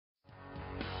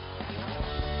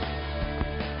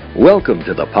Welcome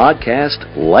to the podcast,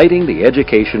 Lighting the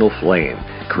Educational Flame,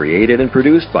 created and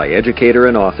produced by educator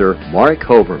and author Mark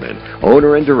Hoberman,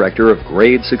 owner and director of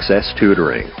Grade Success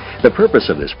Tutoring. The purpose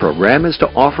of this program is to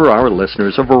offer our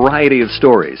listeners a variety of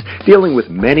stories dealing with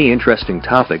many interesting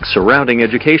topics surrounding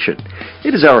education.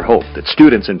 It is our hope that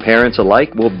students and parents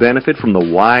alike will benefit from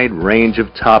the wide range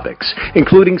of topics,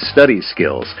 including study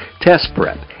skills, test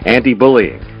prep,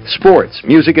 anti-bullying, sports,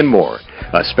 music, and more.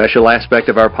 A special aspect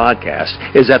of our podcast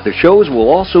is that the shows will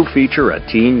also feature a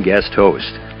teen guest host.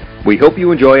 We hope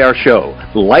you enjoy our show,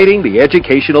 Lighting the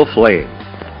Educational Flame.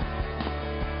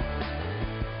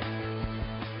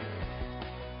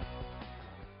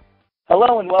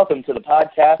 Hello and welcome to the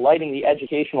podcast, Lighting the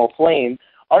Educational Flame.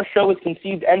 Our show is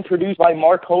conceived and produced by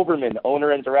Mark Hoberman,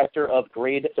 owner and director of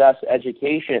Grade Success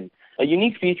Education. A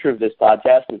unique feature of this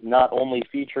podcast is not only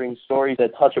featuring stories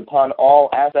that touch upon all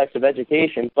aspects of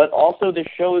education, but also the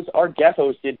shows are guest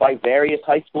hosted by various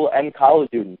high school and college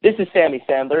students. This is Sammy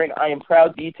Sandler, and I am proud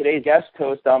to be today's guest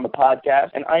host on the podcast,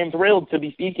 and I am thrilled to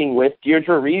be speaking with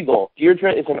Deidre Reigel.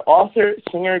 Deidre is an author,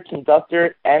 singer,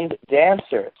 conductor, and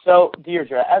dancer. So,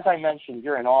 Deidre, as I mentioned,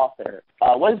 you're an author.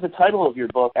 What is the title of your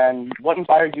book, and what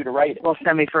inspired you to write it? Well,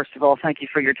 Sammy, first of all, thank you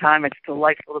for your time. It's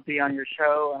delightful to be on your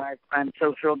show, and I'm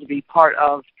so thrilled to be part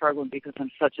of Struggling because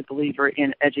I'm such a believer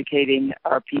in educating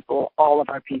our people, all of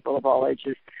our people of all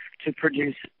ages, to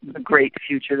produce the great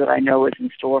future that I know is in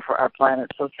store for our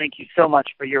planet. So thank you so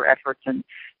much for your efforts and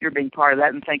your being part of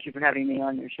that, and thank you for having me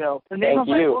on your show. Thank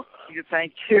you.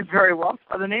 Thank you very well.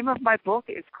 The name of my book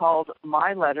is called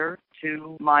My Letter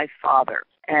to My Father.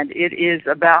 And it is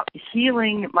about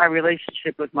healing my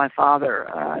relationship with my father,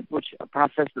 which a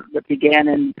process that began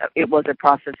in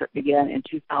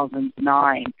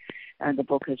 2009, and the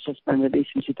book has just been released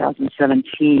in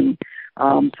 2017.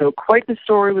 So quite the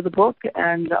story with the book,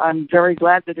 and I'm very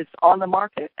glad that it's on the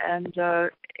market and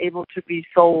able to be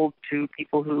sold to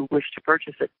people who wish to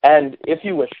purchase it. And if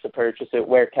you wish to purchase it,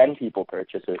 where can people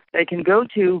purchase it? They can go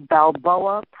to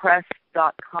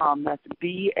balboapress.com. That's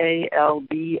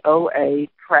BALBOA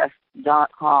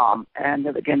press.com. And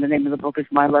again, the name of the book is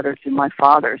My Letter to My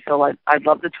Father. So I'd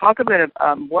love to talk a bit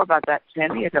more about that,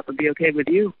 Sandy, if that would be okay with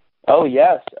you. Oh,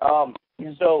 yes.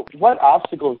 So what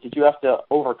obstacles did you have to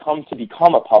overcome to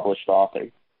become a published author?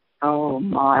 Oh,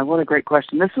 my, what a great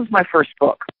question. This was my first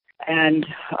book. And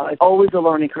it's always a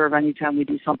learning curve anytime we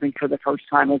do something for the first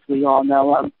time, as we all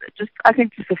know. I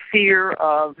think just the fear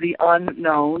of the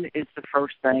unknown is the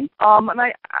first thing. And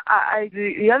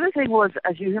the other thing was,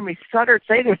 as you hear me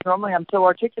say this, normally I'm so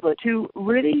articulate, to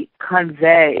really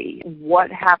convey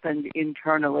what happened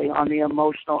internally on the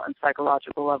emotional and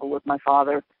psychological level with my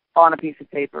father on a piece of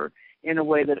paper in a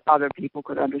way that other people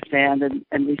could understand and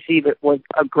receive it was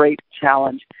a great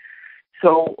challenge.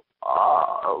 So,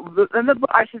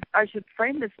 I should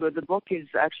frame this with, the book is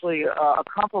actually a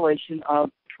compilation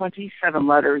of 27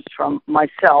 letters from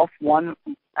myself,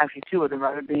 two of them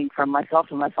rather being from myself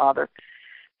and my father,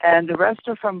 and the rest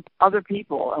are from other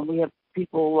people, and we have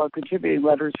people contributing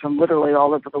letters from literally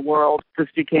all over the world.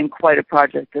 This became quite a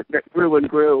project that grew and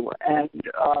grew, and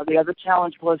the other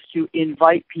challenge was to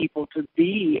invite people to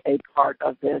be a part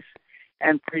of this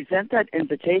and present that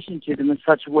invitation to them in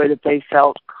such a way that they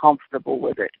felt comfortable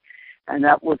with it. And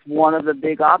that was one of the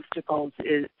big obstacles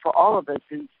for all of us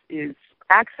is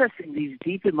accessing these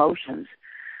deep emotions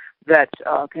that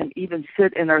can even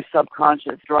sit in our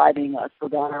subconscious, driving us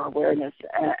without our awareness,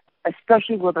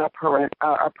 especially with our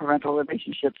parental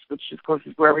relationships, which, of course,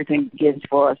 is where everything begins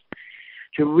for us,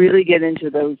 to really get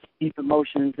into those deep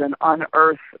emotions and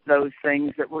unearth those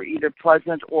things that were either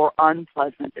pleasant or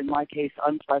unpleasant, in my case,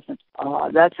 unpleasant.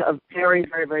 That's a very,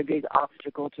 very, very big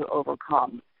obstacle to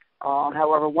overcome.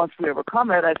 However, once we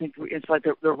overcome it, I think it's like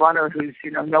the runner who's,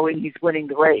 knowing he's winning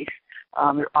the race.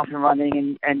 You're off and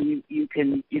running, and you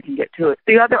can get to it.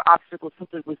 The other obstacle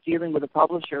simply was dealing with a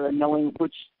publisher and knowing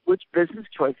which business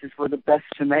choices were the best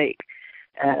to make.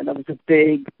 And that was a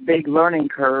big, big learning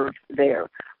curve there.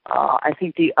 I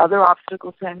think the other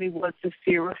obstacle, Sammy, was the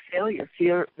fear of failure,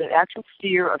 the actual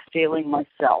fear of failing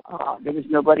myself. There was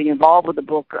nobody involved with the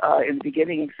book in the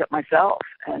beginning except myself.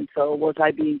 And so was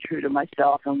I being true to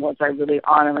myself, and was I really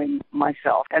honoring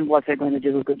myself, and was I going to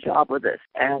do a good job with this?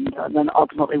 And then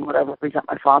ultimately would I represent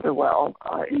my father well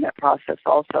in that process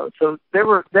also? So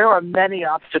there are many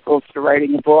obstacles to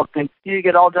writing a book, and you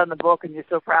get all done the book and you're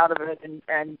so proud of it,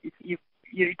 and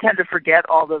you tend to forget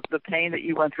all the pain that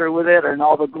you went through with it, and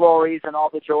all the glories and all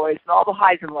the joys and all the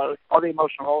highs and lows, all the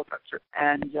emotional roller coaster.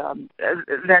 And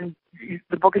then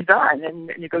the book is done,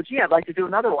 and you go, gee, I'd like to do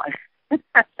another one.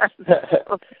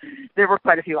 So there were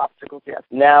quite a few obstacles, yes.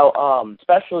 Now,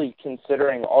 especially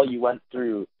considering all you went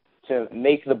through to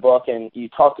make the book, and you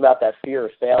talked about that fear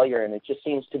of failure, and it just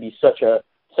seems to be such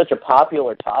a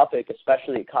popular topic,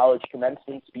 especially at college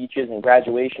commencement speeches and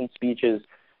graduation speeches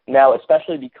now,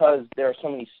 especially because there are so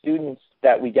many students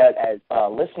that we get as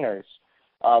listeners.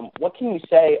 What can you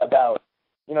say about,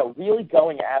 really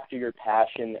going after your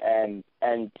passion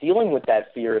and dealing with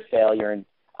that fear of failure? And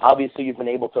obviously you've been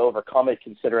able to overcome it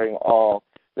considering all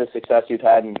the success you've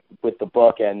had with the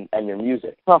book and your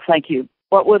music. Well, thank you.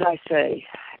 What would I say?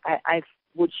 I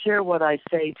would share what I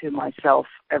say to myself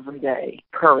every day.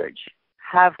 Courage.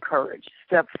 Have courage.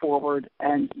 Step forward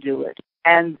and do it.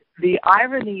 And the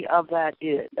irony of that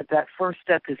is that first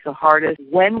step is the hardest.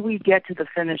 When we get to the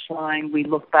finish line, we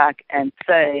look back and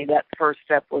say that first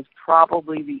step was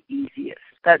probably the easiest.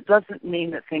 That doesn't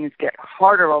mean that things get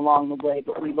harder along the way,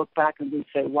 but we look back and we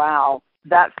say, wow,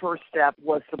 that first step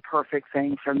was the perfect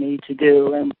thing for me to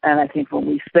do. And I think when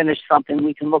we finish something,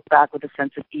 we can look back with a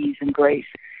sense of ease and grace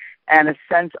and a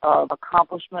sense of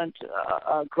accomplishment,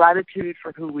 gratitude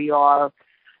for who we are,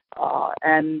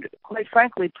 and quite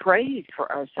frankly, praise for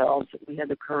ourselves that we had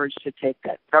the courage to take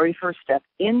that very first step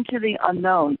into the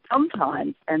unknown.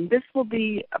 Sometimes, and this will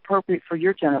be appropriate for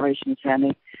your generation,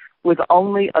 Tammy, with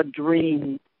only a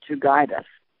dream to guide us,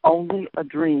 only a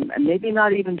dream, and maybe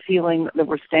not even feeling that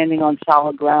we're standing on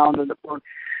solid ground or that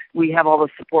we have all the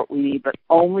support we need, but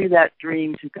only that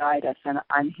dream to guide us. And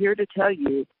I'm here to tell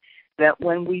you that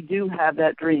when we do have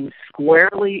that dream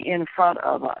squarely in front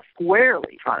of us,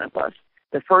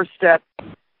 the first step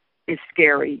is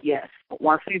scary, yes. But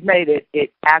once we've made it,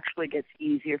 it actually gets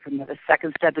easier from there. The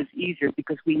second step is easier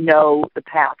because we know the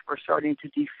path. We're starting to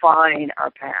define our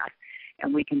path,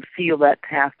 and we can feel that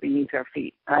path beneath our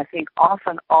feet. And I think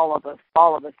often all of us,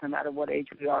 no matter what age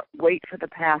we are, wait for the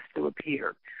path to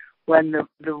appear, when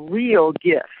the real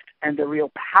gift and the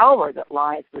real power that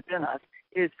lies within us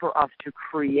is for us to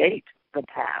create the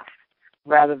path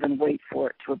rather than wait for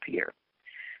it to appear.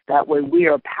 That way we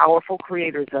are powerful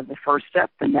creators of the first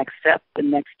step, the next step, the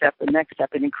next step, the next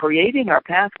step. And in creating our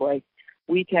pathway,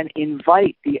 we can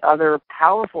invite the other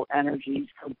powerful energies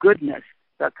of goodness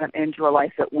that come into our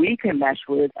life that we can mesh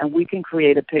with, and we can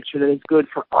create a picture that is good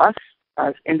for us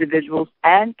as individuals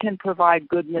and can provide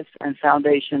goodness and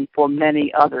foundation for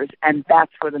many others. And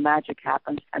that's where the magic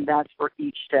happens, and that's where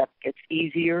each step gets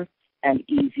easier and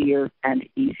easier and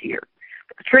easier.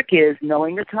 But the trick is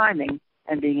knowing the timing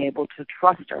and being able to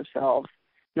trust ourselves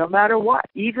no matter what.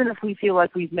 Even if we feel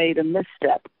like we've made a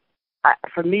misstep,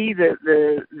 for me,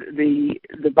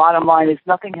 the bottom line is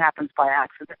nothing happens by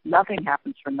accident. Nothing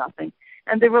happens for nothing.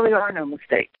 And there really are no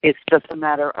mistakes. It's just a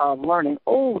matter of learning.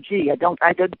 Oh, gee,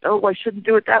 I shouldn't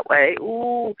do it that way.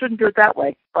 Oh, shouldn't do it that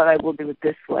way. But I will do it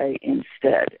this way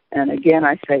instead. And again,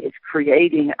 I say it's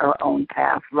creating our own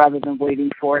path rather than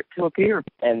waiting for it to appear.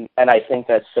 And I think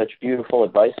that's such beautiful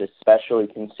advice, especially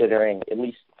considering, at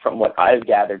least from what I've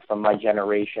gathered from my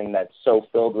generation that's so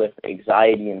filled with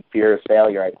anxiety and fear of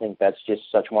failure. I think that's just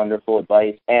such wonderful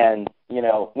advice. And,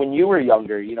 when you were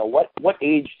younger, what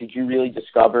age did you really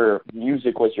discover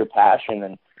music was your passion,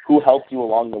 and who helped you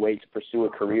along the way to pursue a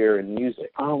career in music?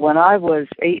 When I was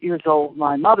 8 years old,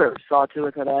 my mother saw to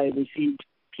it that I received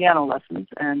piano lessons.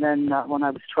 And then when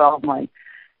I was 12, my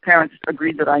parents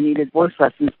agreed that I needed voice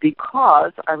lessons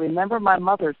because I remember my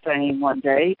mother saying one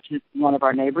day to one of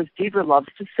our neighbors, Deidre loves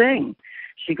to sing.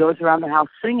 She goes around the house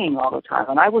singing all the time,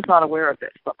 and I was not aware of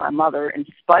this, but my mother, in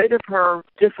spite of her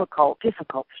difficult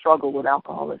struggle with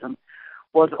alcoholism,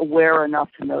 was aware enough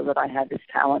to know that I had this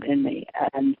talent in me.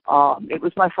 And it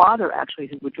was my father, actually,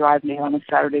 who would drive me on a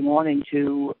Saturday morning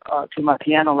to my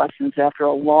piano lessons after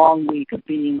a long week of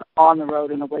being on the road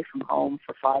and away from home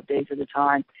for 5 days at a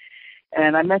time.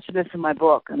 And I mentioned this in my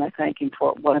book, and I thank him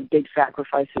for what a big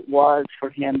sacrifice it was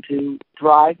for him to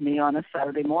drive me on a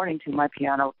Saturday morning to my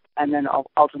piano and then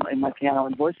ultimately my piano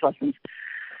and voice lessons.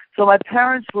 So my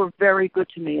parents were very good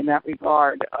to me in that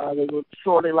regard. They were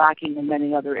sorely lacking in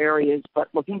many other areas, but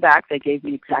looking back, they gave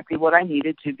me exactly what I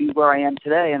needed to be where I am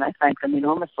today, and I thank them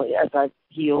enormously as I've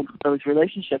healed those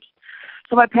relationships.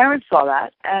 So my parents saw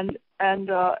that, and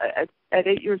at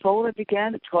 8 years old, I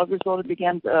began. At 12 years old, I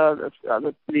began at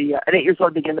 8 years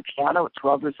old, I began the piano. At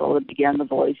 12 years old, I began the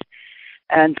voice.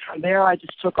 And from there, I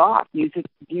just took off.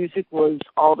 Music was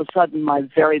all of a sudden my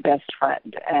very best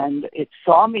friend, and it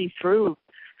saw me through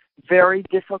very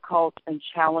difficult and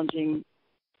challenging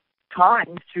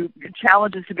times,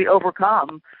 challenges to be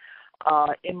overcome.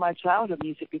 In my childhood,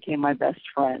 music became my best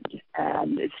friend,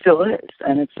 and it still is.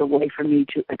 And it's a way for me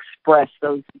to express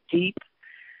those deep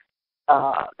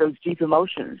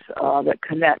emotions that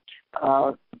connect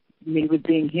me with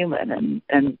being human.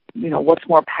 And what's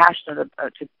more passionate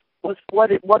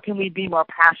what can we be more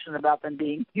passionate about than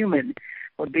being human?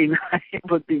 Would be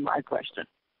my question.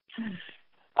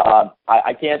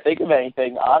 I can't think of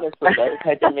anything honestly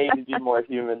that can make you be more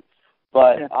human,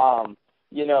 but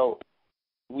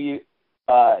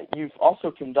you've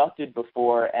also conducted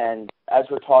before, and as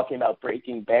we're talking about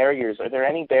breaking barriers, are there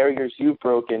any barriers you've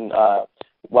broken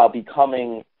while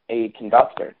becoming a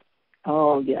conductor?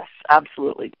 Oh, yes,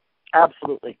 absolutely.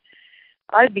 Absolutely.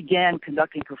 I began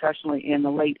conducting professionally in the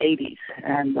late 80s,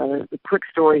 and the quick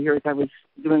story here is I was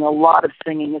doing a lot of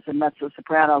singing as a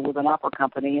mezzo-soprano with an opera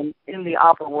company, and in the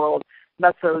opera world,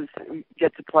 mezzos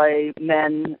get to play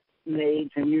men,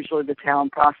 maids, and usually the town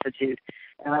prostitute,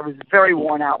 and I was very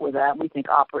worn out with that. We think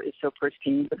opera is so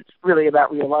pristine, but it's really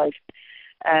about real life,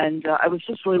 and I was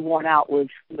just really worn out with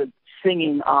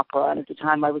singing opera, and at the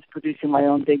time I was producing my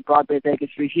own big Broadway Vegas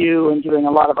review and doing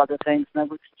a lot of other things, and I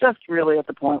was just really at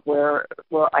the point where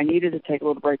I needed to take a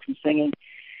little break from singing,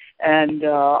 and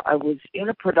I was in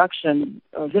a production,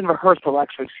 I was in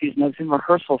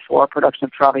rehearsal for a production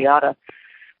of Traviata,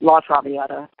 La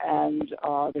Traviata, and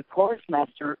the chorus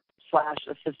master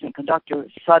 / assistant conductor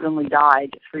suddenly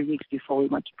died 3 weeks before we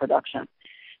went to production.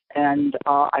 And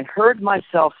I heard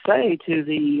myself say to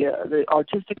the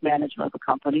artistic management of the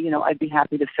company, I'd be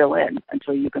happy to fill in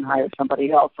until you can hire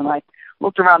somebody else. And I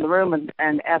looked around the room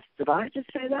and asked, did I just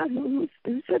say that? Who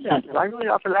said that? Did I really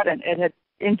offer that? And it had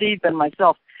indeed been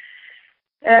myself.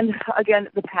 And again,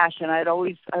 the passion. I'd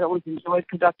always enjoyed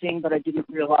conducting, but I didn't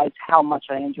realize how much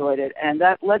I enjoyed it. And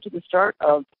that led to the start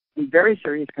of very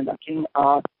serious conducting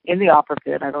in the opera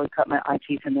pit. I really cut my eye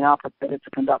teeth in the opera pit as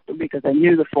a conductor because I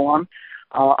knew the form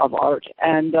of art.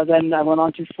 And then I went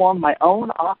on to form my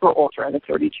own opera orchestra. I had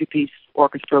a 32-piece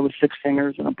orchestra with 6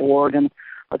 singers and a board and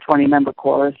a 20-member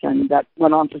chorus, and that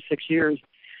went on for 6 years.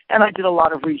 And I did a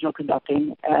lot of regional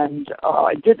conducting, and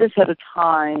I did this at a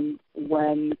time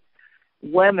when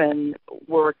women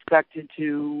were expected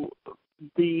to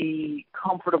be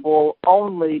comfortable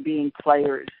only being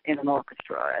players in an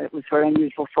orchestra. It was very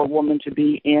unusual for a woman to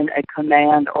be in a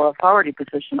command or authority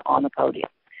position on the podium.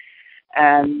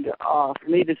 And for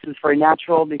me, this is very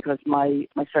natural because my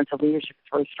sense of leadership is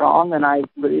very strong, and I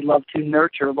really love to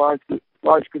nurture large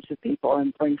groups of people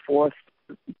and bring forth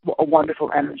a wonderful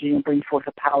energy and bring forth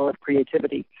a power of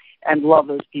creativity and love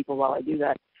those people while I do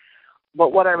that.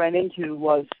 But what I ran into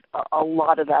was a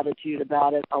lot of attitude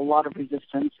about it, a lot of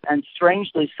resistance, and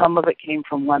strangely, some of it came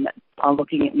from women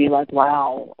looking at me like,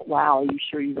 wow, are you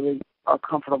sure you really are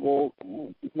comfortable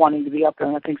wanting to be up there?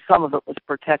 And I think some of it was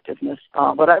protectiveness.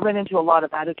 But I ran into a lot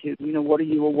of attitude. What are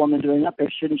you, a woman, doing up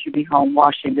there? Shouldn't you be home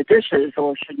washing the dishes,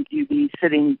 or shouldn't you be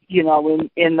sitting,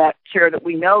 in that chair that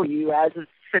we know you as, is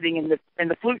sitting in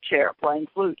the flute chair playing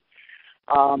flute?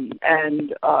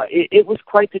 It was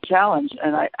quite the challenge,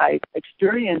 and I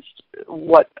experienced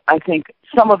what I think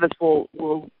some of us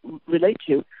will relate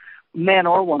to, man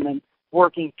or woman,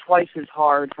 working twice as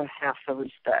hard for half the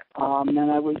respect. And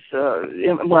I was,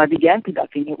 when I began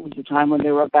conducting, it was a time when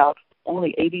there were about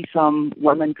only 80-some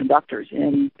women conductors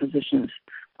in positions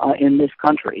in this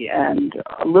country, and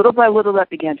little by little that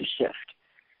began to shift.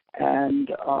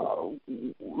 And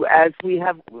as we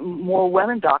have more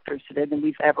women doctors today than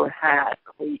we've ever had,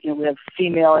 we have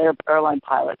female airline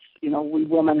pilots. We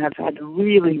women have had to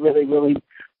really, really, really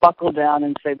buckle down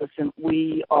and say, listen,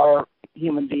 we are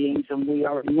human beings and we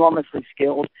are enormously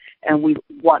skilled, and we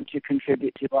want to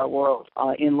contribute to our world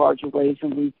in larger ways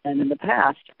than we've been in the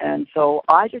past. And so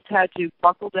I just had to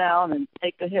buckle down and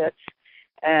take the hits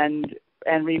and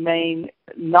remain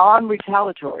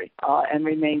non-retaliatory and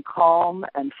remain calm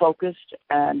and focused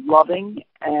and loving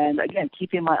and, again,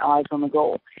 keeping my eyes on the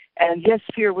goal. And, yes,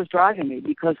 fear was driving me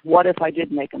because what if I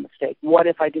did make a mistake? What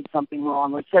if I did something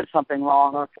wrong or said something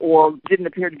wrong or didn't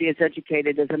appear to be as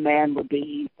educated as a man would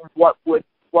be? What would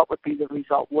be the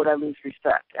result? Would I lose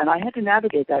respect? And I had to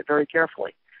navigate that very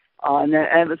carefully. And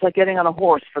it was like getting on a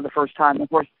horse for the first time. The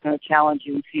horse is going to challenge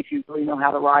you and see if you really know how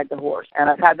to ride the horse. And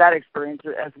I've had that experience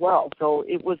as well. So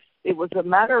it was a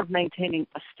matter of maintaining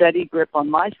a steady grip on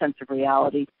my sense of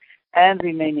reality and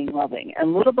remaining loving.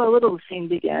 And little by little, the scene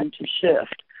began to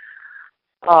shift.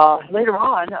 Later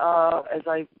on, as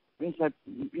I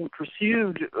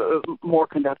pursued more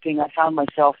conducting, I found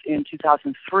myself in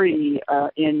 2003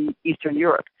 in Eastern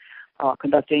Europe.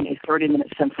 Conducting a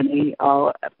 30-minute symphony,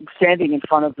 standing in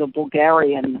front of the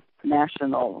Bulgarian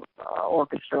National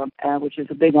Orchestra, which is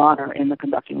a big honor in the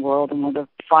conducting world and one of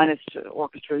the finest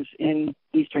orchestras in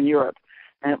Eastern Europe.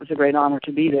 And it was a great honor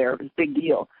to be there. It was a big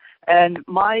deal. And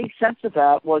my sense of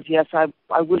that was, yes,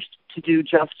 I wished to do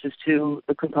justice to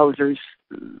the composer's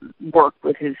work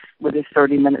with his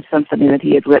 30-minute symphony that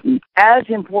he had written. As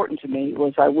important to me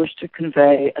was I wished to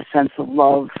convey a sense of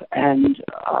love and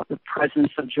the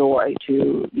presence of joy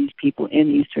to these people in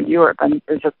Eastern Europe. And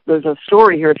there's a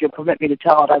story here, if you'll permit me to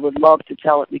tell it. I would love to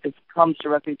tell it because it comes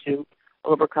directly to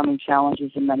overcoming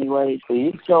challenges in many ways.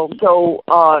 So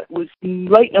it was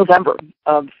late November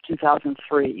of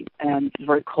 2003, and it was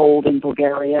very cold in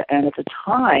Bulgaria. And at the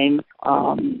time,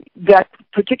 that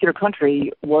particular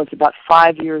country was about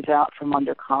 5 years out from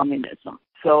under communism.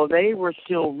 So they were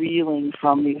still reeling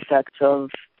from the effects of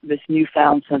this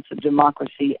newfound sense of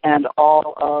democracy and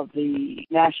all of the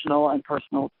national and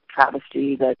personal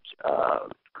travesty that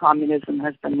communism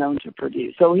has been known to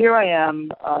produce. So here I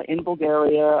am in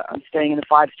Bulgaria. I'm staying in a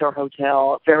 5-star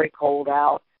hotel, very cold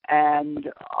out. And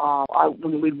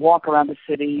we'd walk around the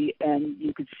city, and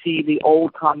you could see the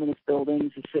old communist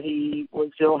buildings. The city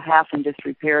was still half in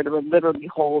disrepair. There were literally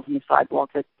holes in the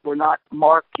sidewalk that were not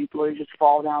marked. You could literally just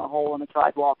fall down a hole in the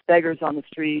sidewalk. Beggars on the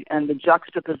street, and the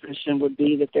juxtaposition would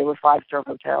be that there were 5-star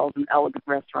hotels and elegant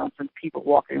restaurants and people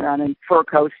walking around in fur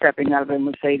coats stepping out of a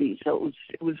Mercedes. So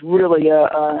it was really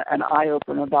an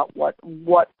eye-opener about what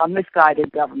a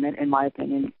misguided government, in my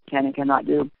opinion, can and cannot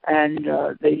do. And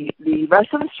the rest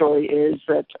of the story is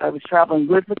that I was traveling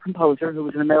with the composer, who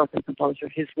was an American composer,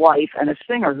 his wife, and a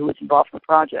singer who was involved in the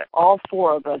project. All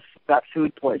 4 of us got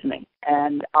food poisoning.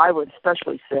 And I was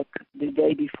especially sick the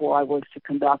day before I was to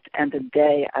conduct and the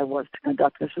day I was to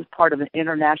conduct. This was part of an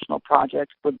international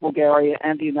project with Bulgaria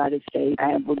and the United States,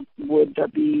 and was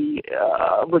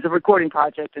a recording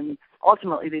project, and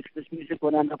ultimately this music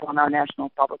would end up on our national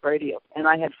public radio. And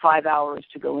I had 5 hours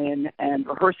to go in and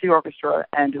rehearse the orchestra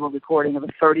and do a recording of a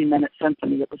 30-minute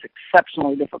symphony that was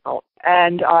exceptionally difficult.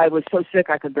 And I was so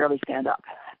sick I could barely stand up.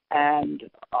 And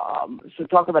so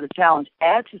talk about a challenge.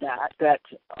 Add to that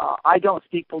I don't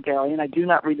speak Bulgarian. I do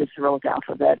not read the Cyrillic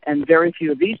alphabet, and very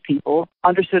few of these people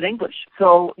understood English.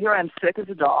 So here I am, sick as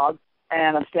a dog,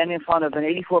 and I'm standing in front of an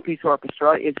 84-piece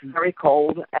orchestra. It's very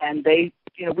cold, and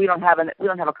we don't have a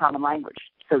common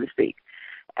language, so to speak.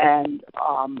 And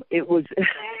it was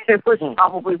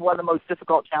probably one of the most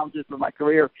difficult challenges of my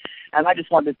career. And I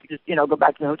just wanted to go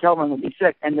back to the hotel room and be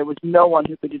sick, and there was no one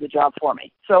who could do the job for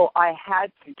me. So I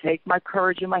had to take my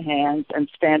courage in my hands and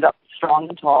stand up strong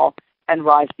and tall and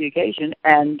rise to the occasion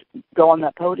and go on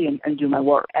that podium and do my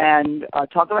work. And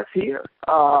talk about fear.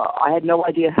 I had no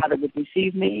idea how they would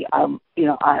receive me. I'm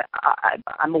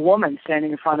a woman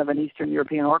standing in front of an Eastern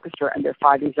European orchestra, and they're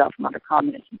 5 years out from under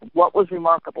communism. What was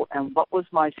remarkable and what was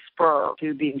my spur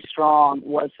to being strong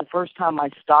was the first time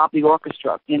I stopped the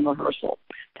orchestra in rehearsal,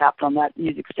 tapped on that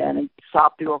music stand and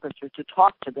stopped the orchestra to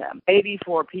talk to them.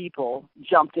 84 people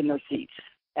jumped in their seats.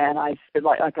 And I stood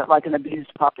like an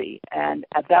abused puppy. And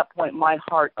at that point, my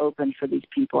heart opened for these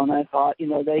people. And I thought,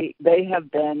 they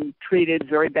have been treated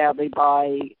very badly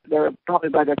probably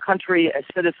by their country as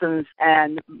citizens,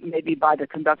 and maybe by the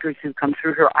conductors who come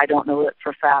through here. I don't know it for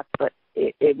a fact, but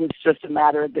it was just a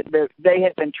matter that they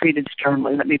had been treated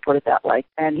sternly, let me put it that way.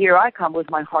 And here I come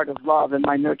with my heart of love and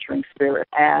my nurturing spirit.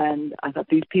 And I thought,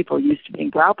 these people are used to being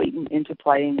browbeaten into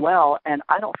playing well, and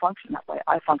I don't function that way.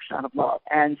 I function out of love.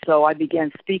 And so I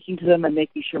began speaking to them and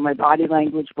making sure my body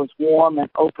language was warm and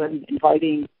open,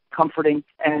 inviting, comforting.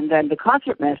 And then the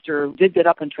concertmaster did get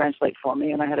up and translate for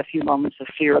me, and I had a few moments of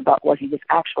fear about what he was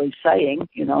actually saying.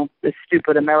 This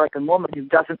stupid American woman who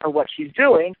doesn't know what she's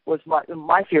doing was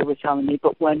my fear was telling me.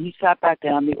 But when he sat back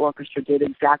down, the orchestra did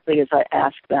exactly as I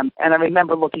asked them. And I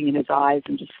remember looking in his eyes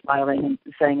and just smiling and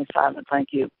saying a silent thank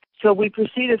you. So we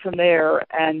proceeded from there,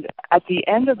 and at the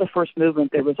end of the first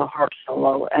movement, there was a harp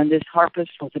solo, and this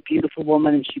harpist was a beautiful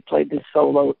woman, and she played this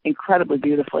solo incredibly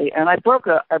beautifully. And I broke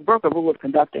a rule of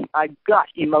conducting. I got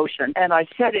emotion, and I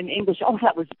said in English, "Oh,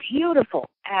 that was beautiful."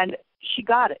 And she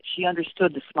got it. She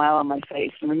understood the smile on my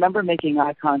face. And I remember making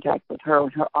eye contact with her,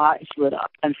 and her eyes lit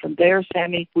up. And from there,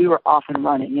 Sammy, we were off and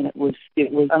running, and it was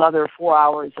another 4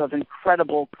 hours of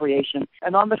incredible creation.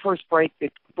 And on the first break,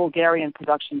 the Bulgarian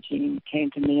production team came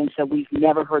to me and said, "We've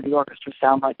never heard the orchestra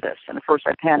sound like this." And at first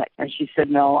I panicked. And she said,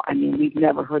 "No, we've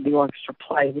never heard the orchestra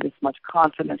play with this much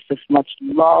confidence, this much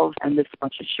love, and this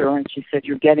much assurance." She said,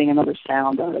 "You're getting another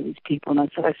sound out of these people." And I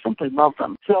said, "I simply love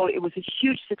them." So it was a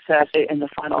huge success in the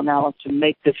final analysis to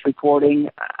make this recording.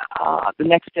 The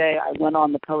next day I went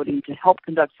on the podium to help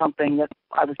conduct something that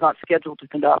I was not scheduled to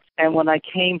conduct. And when I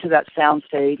came to that sound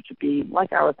stage to be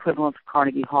like our equivalent of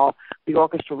Carnegie Hall, the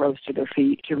orchestra rose to their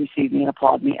feet to receive me and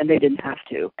applaud me, and they didn't have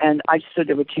to. And I stood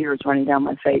there with tears running down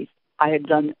my face. I had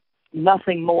done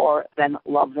nothing more than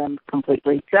love them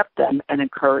completely, accept them, and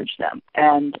encourage them.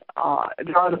 And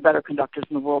there are better conductors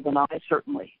in the world than I,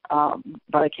 certainly.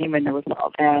 But I came in there with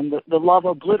love. And the love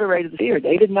obliterated the fear.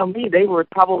 They didn't know me. They were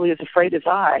probably as afraid as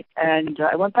I. And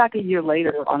I went back a year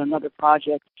later on another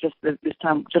project, just this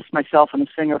time just myself and a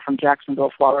singer from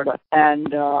Jacksonville, Florida.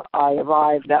 And I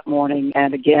arrived that morning,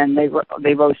 and again, they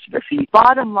rose to their feet.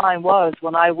 Bottom line was,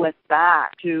 when I went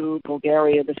back to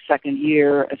Bulgaria the second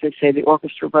year, as they say, the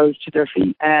orchestra rose to their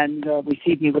feet and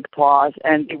received me with applause,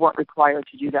 and they weren't required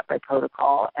to do that by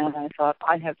protocol. And I thought,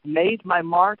 I have made my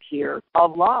mark here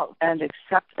of love and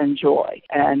accept and joy.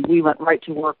 And we went right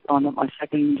to work on my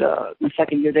second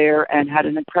year there and had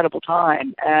an incredible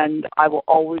time. And I will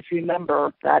always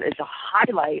remember that as a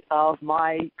highlight of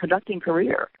my conducting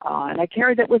career. And I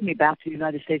carried that with me back to the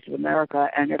United States of America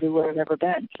and everywhere I've ever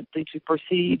been, simply to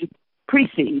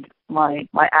precede my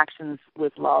actions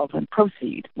with love and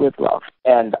proceed with love.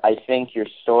 And I think your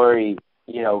story,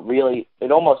 really,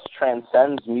 it almost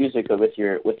transcends music with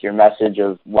your message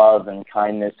of love and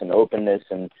kindness and openness.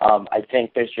 And I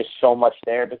think there's just so much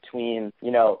there between,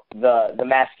 the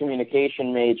mass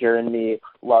communication major and me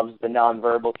loves the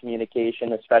nonverbal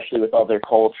communication, especially with other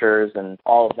cultures and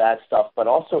all of that stuff. But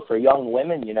also for young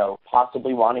women,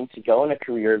 possibly wanting to go in a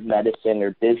career of medicine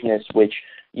or business, which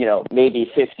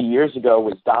maybe 50 years ago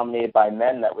was dominated by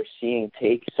men, that we're seeing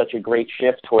take such a great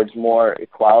shift towards more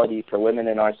equality for women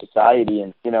in our society.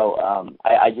 And,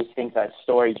 I just think that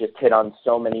story just hit on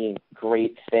so many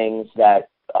great things that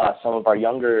some of our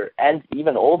younger and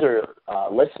even older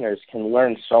listeners can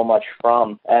learn so much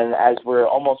from. And as we're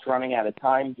almost running out of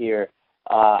time here,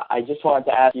 I just wanted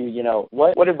to ask you,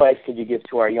 what advice could you give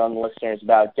to our young listeners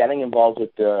about getting involved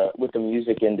with the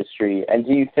music industry? And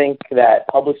do you think that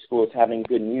public schools having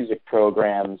good music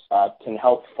programs can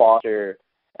help foster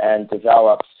and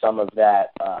develop some of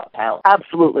that talent?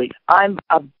 Absolutely. I'm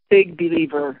a big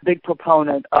believer, big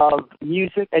proponent of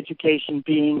music education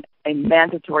being a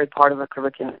mandatory part of a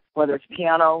curriculum, whether it's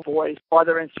piano, voice,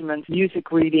 other instruments,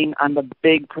 music reading. I'm a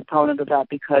big proponent of that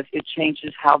because it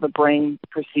changes how the brain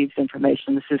perceives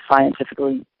information. This is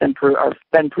scientifically been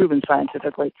proven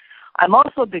scientifically. I'm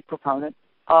also a big proponent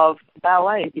of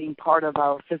ballet being part of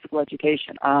our physical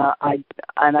education. I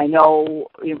know,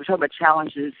 we're talking about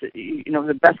challenges.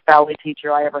 The best ballet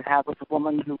teacher I ever had was a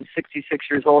woman who was 66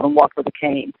 years old and walked with a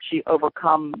cane. She had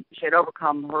overcome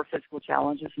her physical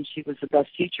challenges, and she was the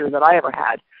best teacher that I ever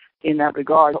had in that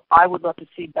regard. I would love to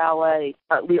see ballet,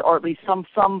 or at least some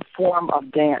form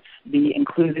of dance, be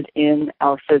included in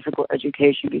our physical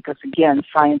education because, again,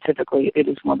 scientifically, it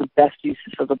is one of the best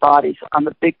uses of the body. So I'm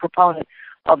a big proponent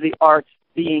of the arts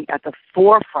being at the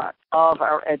forefront of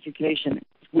our education.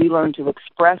 We learn to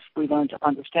express, we learn to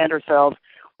understand ourselves,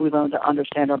 we learn to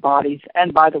understand our bodies.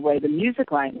 And by the way, the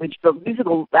music language, the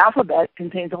musical alphabet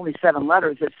contains only 7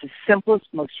 letters. It's the simplest,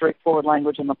 most straightforward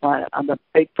language on the planet. I'm a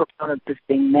big proponent of this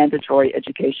being mandatory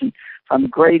education from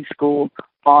grade school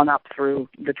on up through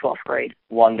the 12th grade.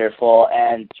 Wonderful.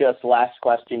 And just last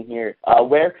question here.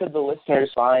 Where could the listeners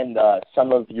find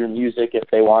some of your music if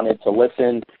they wanted to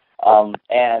listen?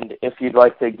 And if you'd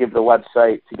like to give the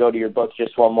website to go to your book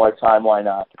just one more time, why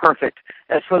not? Perfect.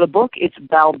 As for the book, it's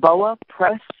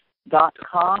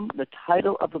balboapress.com. The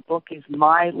title of the book is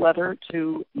My Letter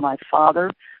to My Father.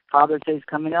 Father's Day is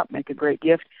coming up. Make a great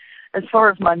gift. As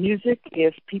far as my music,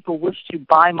 if people wish to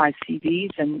buy my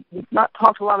CDs, and we've not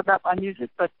talked a lot about my music,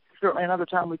 but certainly another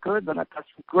time we could, but I've got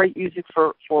some great music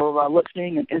for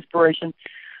listening and inspiration.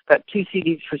 Got 2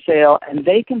 CDs for sale, and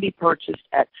they can be purchased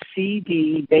at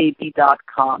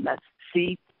cdbaby.com. That's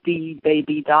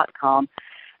cdbaby.com.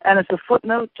 And as a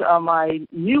footnote, my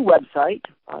new website,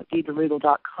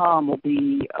 DeidreReigel.com, will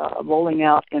be rolling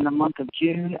out in the month of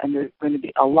June, and there's going to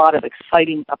be a lot of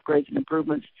exciting upgrades and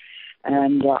improvements.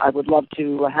 And I would love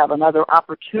to have another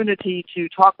opportunity to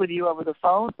talk with you over the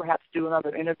phone, perhaps do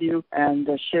another interview, and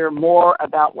share more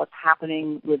about what's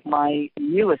happening with my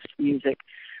newest music.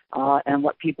 And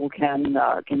what people can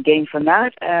gain from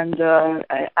that. And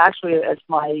actually, as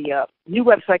my new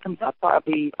website comes up, I'll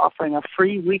be offering a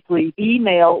free weekly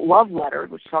email love letter,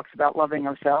 which talks about loving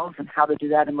ourselves and how to do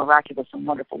that in miraculous and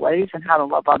wonderful ways and how to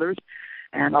love others.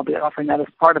 And I'll be offering that as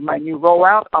part of my new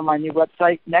rollout on my new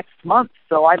website next month.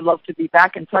 So I'd love to be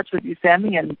back in touch with you,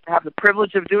 Sammy, and have the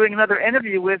privilege of doing another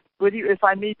interview with you if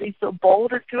I may be so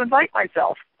bold as to invite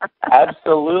myself.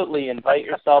 Absolutely. Invite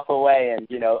yourself away. And,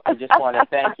 I just want to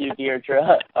thank you,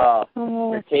 Deidre,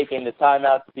 for taking the time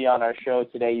out to be on our show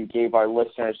today. You gave our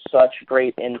listeners such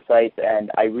great insights,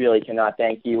 and I really cannot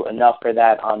thank you enough for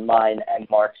that on mine and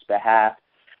Mark's behalf.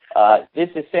 This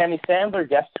is Sammy Sandler,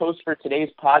 guest host for today's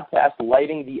podcast,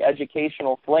 Lighting the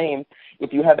Educational Flame.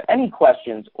 If you have any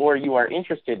questions or you are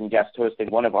interested in guest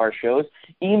hosting one of our shows,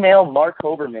 email Mark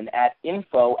Hoberman at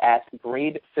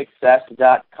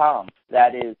info@gradesuccess.com.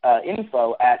 That is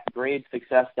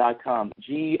info@gradesuccess.com.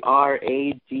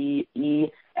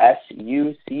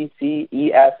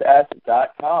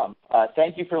 GRADESUCCESS.com.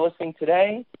 Thank you for listening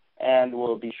today, and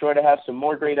we'll be sure to have some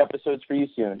more great episodes for you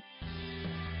soon.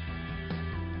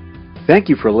 Thank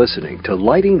you for listening to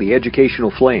Lighting the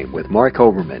Educational Flame with Mark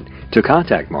Hoberman. To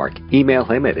contact Mark, email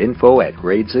him at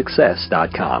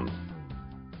info@gradesuccess.com.